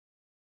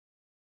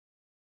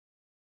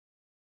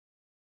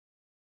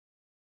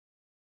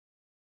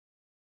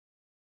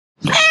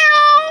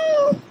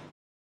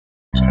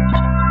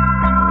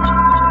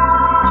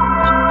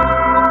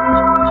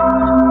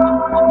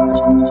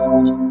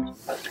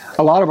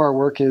A lot of our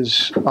work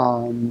is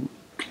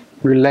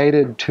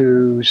related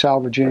to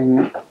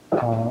salvaging,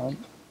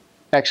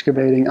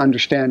 excavating,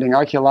 understanding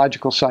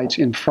archaeological sites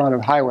in front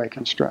of highway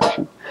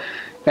construction.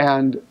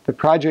 And the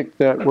project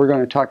that we're going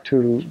to talk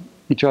to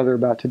each other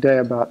about today,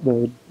 about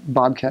the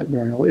Bobcat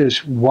burial,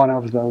 is one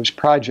of those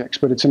projects,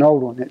 but it's an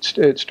old one.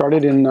 It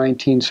started in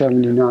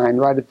 1979,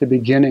 right at the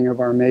beginning of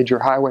our major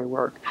highway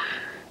work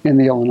in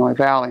the Illinois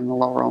Valley, in the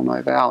lower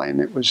Illinois Valley. And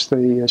it was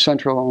the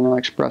Central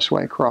Illinois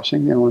Expressway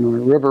crossing the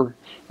Illinois River.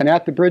 And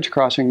at the bridge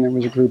crossing, there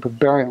was a group of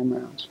burial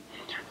mounds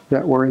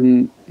that were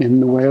in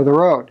the way of the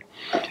road.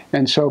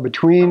 And so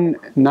between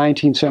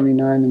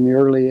 1979 and the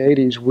early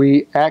 80s,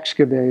 we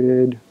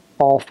excavated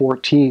all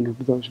 14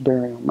 of those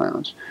burial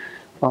mounds.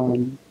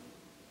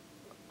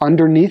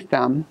 Underneath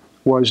them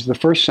was the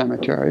first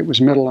cemetery. It was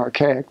Middle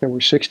Archaic. There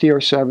were 60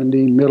 or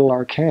 70 Middle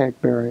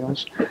Archaic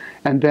burials.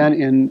 And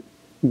then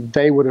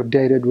they would have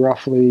dated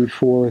roughly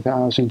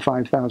 4,000,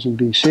 5,000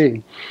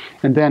 BC.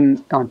 And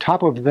then on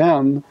top of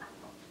them,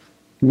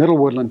 Middle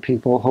Woodland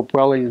people,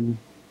 Hopewellian,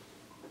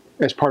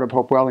 as part of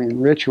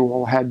Hopewellian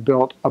ritual, had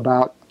built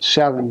about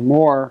 7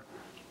 more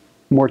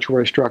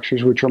mortuary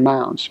structures, which are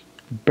mounds,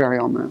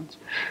 burial mounds,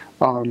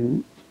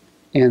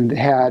 and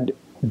had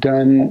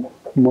done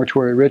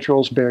mortuary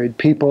rituals, buried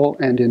people,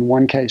 and in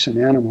one case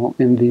an animal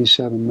in these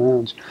 7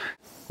 mounds.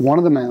 One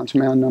of the mounds,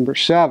 mound number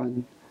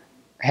 7,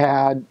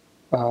 had,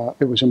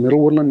 it was a Middle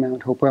Woodland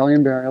mound,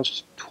 Hopewellian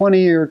burials,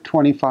 20 or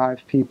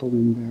 25 people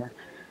in there.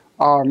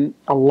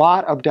 A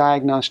lot of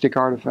diagnostic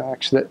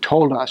artifacts that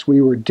told us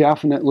we were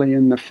definitely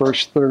in the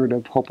first third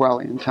of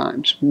Hopewellian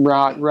times,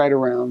 right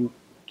around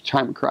the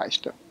time of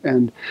Christ.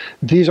 And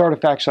these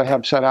artifacts I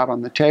have set out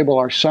on the table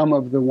are some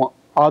of the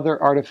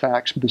other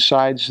artifacts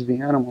besides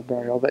the animal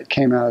burial that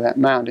came out of that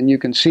mound. And you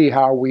can see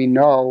how we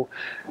know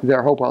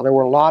they're Hopewell. There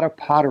were a lot of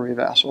pottery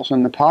vessels,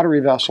 and the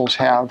pottery vessels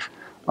have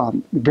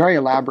very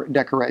elaborate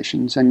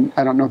decorations, and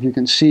I don't know if you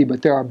can see,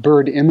 but there are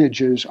bird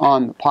images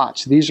on the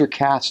pots. These are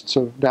casts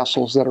of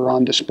vessels that are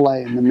on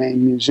display in the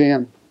main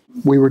museum.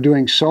 We were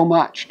doing so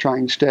much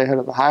trying to stay ahead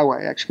of the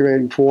highway,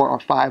 excavating 4 or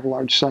 5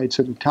 large sites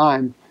at a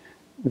time,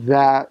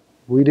 that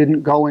we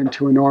didn't go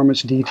into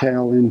enormous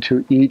detail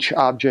into each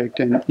object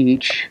and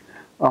each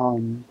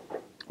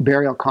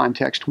burial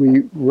context.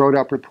 We wrote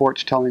up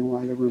reports telling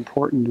why they were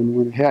important and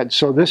went ahead.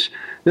 So this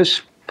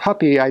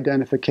puppy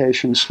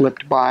identification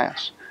slipped by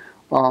us.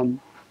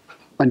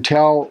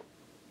 Until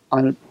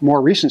a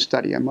more recent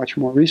study, a much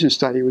more recent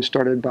study, was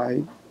started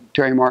by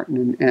Terry Martin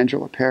and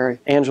Angela Perri.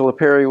 Angela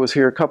Perri was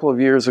here a couple of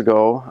years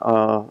ago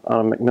on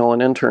a Macmillan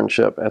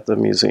internship at the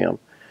museum,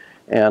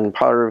 and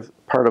part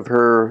of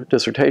her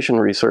dissertation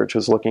research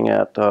was looking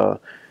at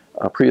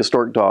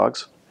prehistoric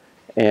dogs,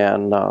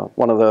 and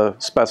one of the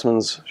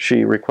specimens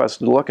she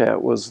requested to look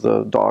at was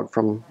the dog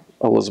from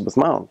Elizabeth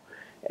Mound,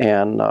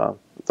 and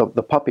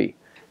the puppy.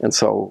 And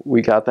so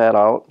we got that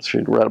out.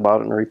 She'd read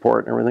about it in a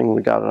report and everything.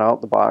 We got it out.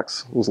 The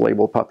box was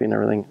labeled puppy and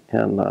everything.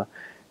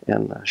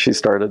 And she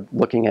started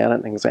looking at it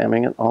and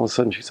examining it. All of a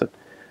sudden she said,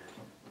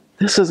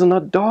 "This isn't a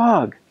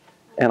dog."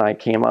 And I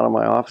came out of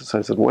my office. I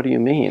said, "What do you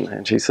mean?"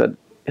 And she said,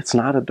 "It's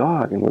not a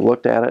dog." And we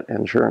looked at it,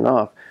 and sure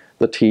enough,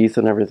 the teeth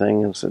and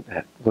everything, and said,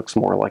 "It looks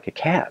more like a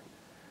cat."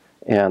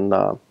 And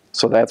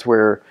so that's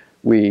where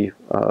we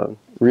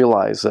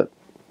realized that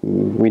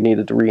we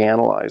needed to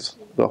reanalyze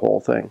the whole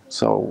thing.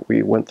 So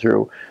we went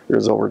through,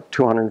 there's over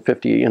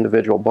 250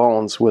 individual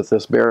bones with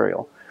this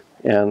burial.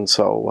 And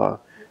so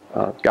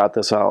got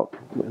this out,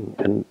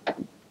 and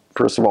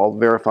first of all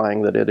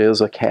verifying that it is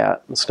a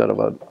cat instead of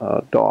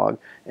a dog.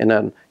 And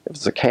then if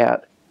it's a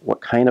cat, what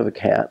kind of a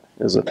cat?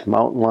 Is it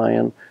mountain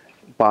lion,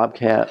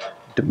 bobcat,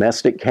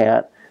 domestic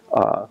cat?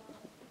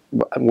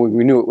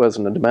 We knew it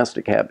wasn't a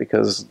domestic cat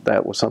because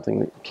that was something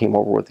that came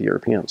over with the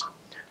Europeans.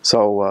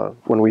 So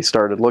when we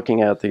started looking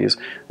at these,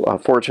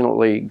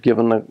 fortunately,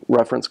 given the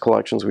reference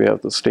collections we have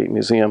at the State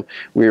Museum,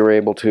 we were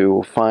able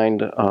to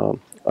find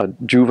a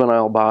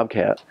juvenile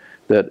bobcat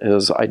that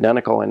is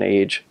identical in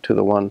age to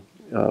the one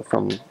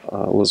from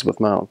Elizabeth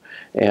Mound.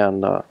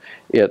 And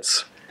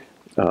it's,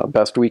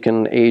 best we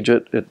can age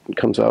it, it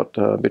comes out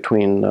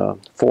between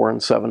 4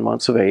 and 7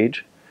 months of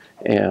age,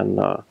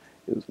 and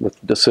with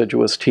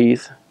deciduous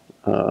teeth,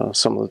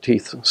 some of the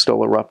teeth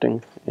still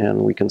erupting,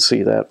 and we can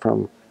see that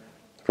from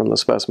the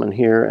specimen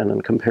here, and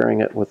then comparing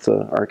it with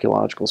the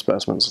archaeological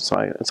specimens,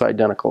 it's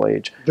identical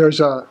age. There's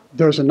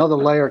another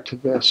layer to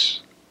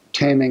this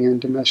taming and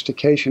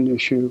domestication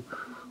issue,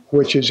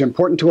 which is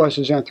important to us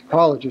as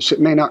anthropologists. It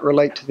may not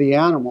relate to the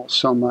animal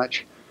so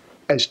much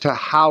as to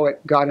how it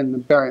got in the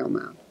burial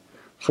mound.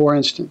 For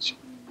instance,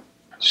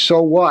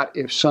 so what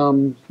if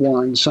some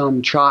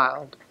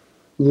child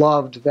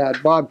loved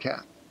that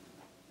bobcat?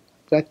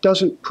 That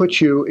doesn't put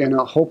you in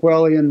a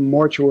Hopewellian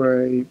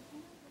mortuary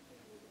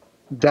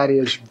that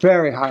is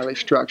very highly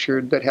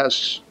structured, that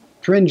has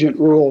stringent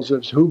rules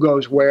of who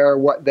goes where,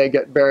 what they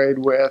get buried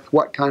with,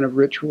 what kind of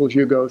rituals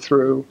you go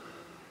through.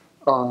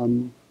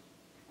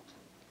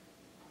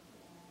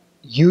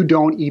 You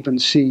don't even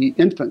see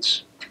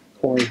infants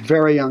or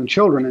very young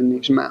children in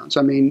these mounds.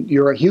 I mean,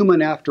 you're a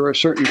human after a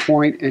certain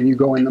point and you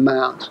go in the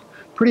mounds.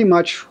 pretty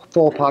much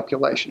full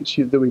populations.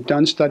 We've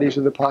done studies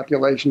of the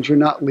populations. You're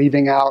not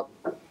leaving out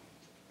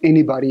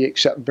anybody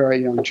except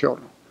very young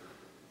children.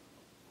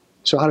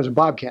 So how does a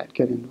bobcat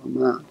get into a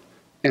mound?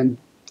 And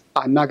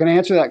I'm not going to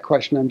answer that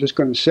question. I'm just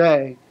going to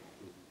say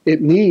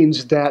it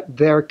means that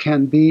there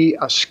can be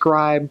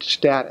ascribed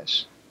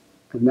status.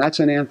 And that's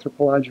an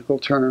anthropological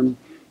term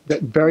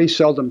that very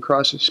seldom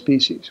crosses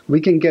species. We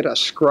can get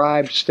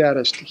ascribed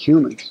status to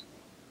humans,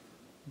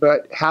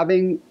 but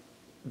having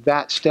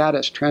that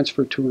status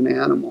transferred to an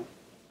animal,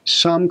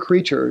 some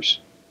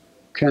creatures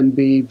can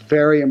be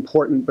very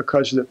important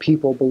because the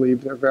people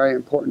believe they're very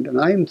important. And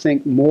I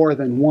think more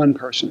than one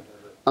person.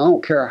 I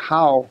don't care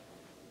how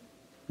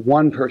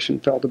one person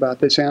felt about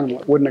this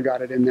animal, it wouldn't have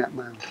got it in that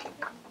mound.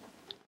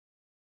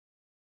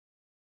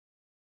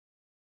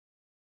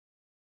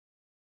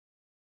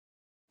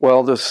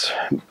 Well, this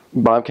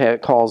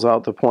bobcat calls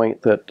out the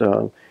point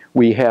that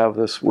we have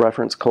this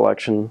reference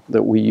collection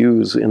that we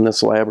use in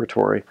this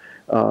laboratory.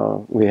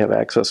 We have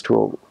access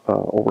to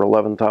over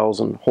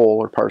 11,000 whole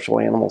or partial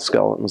animal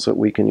skeletons that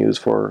we can use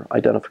for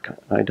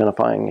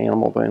identifying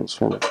animal bones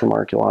from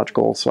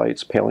archaeological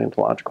sites,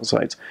 paleontological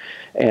sites.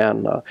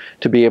 And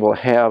to be able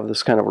to have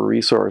this kind of a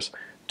resource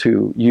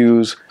to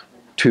use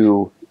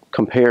to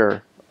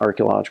compare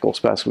archaeological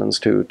specimens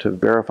to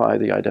verify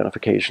the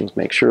identifications,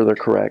 make sure they're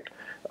correct,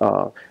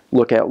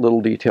 look at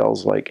little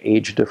details like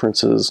age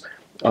differences,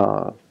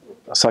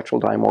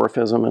 sexual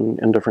dimorphism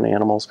in different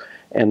animals,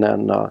 and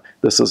then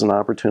this is an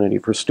opportunity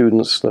for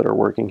students that are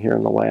working here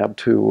in the lab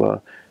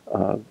to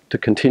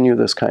continue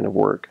this kind of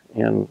work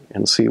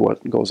and see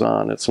what goes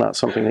on. It's not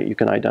something that you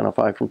can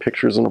identify from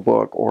pictures in a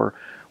book or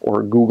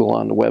Google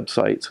on the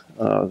website.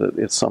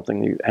 It's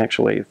something you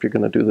actually, if you're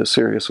going to do this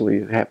seriously,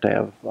 you have to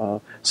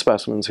have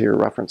specimens here,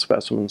 reference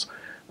specimens,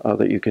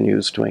 that you can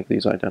use to make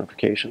these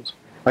identifications.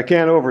 I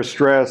can't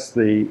overstress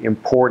the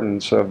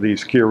importance of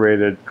these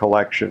curated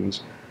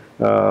collections.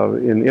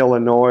 In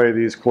Illinois,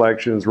 these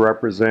collections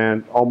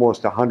represent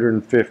almost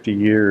 150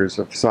 years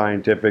of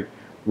scientific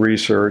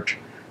research,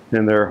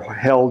 and they're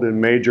held in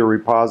major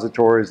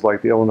repositories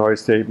like the Illinois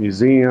State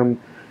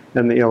Museum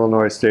and the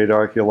Illinois State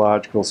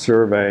Archaeological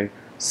Survey.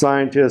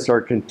 Scientists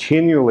are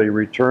continually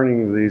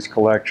returning to these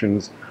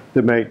collections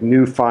to make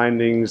new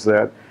findings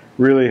that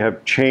really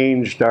have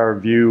changed our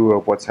view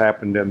of what's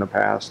happened in the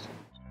past.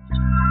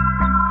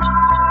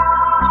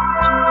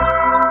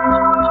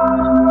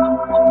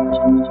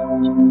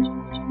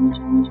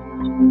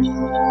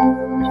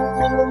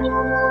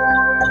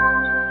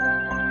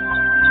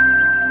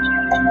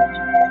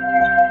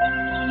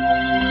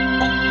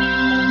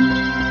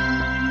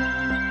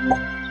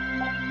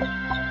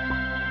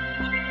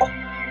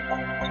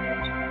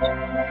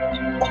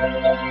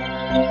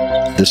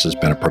 This has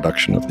been a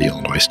production of the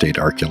Illinois State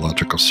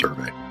Archaeological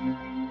Survey.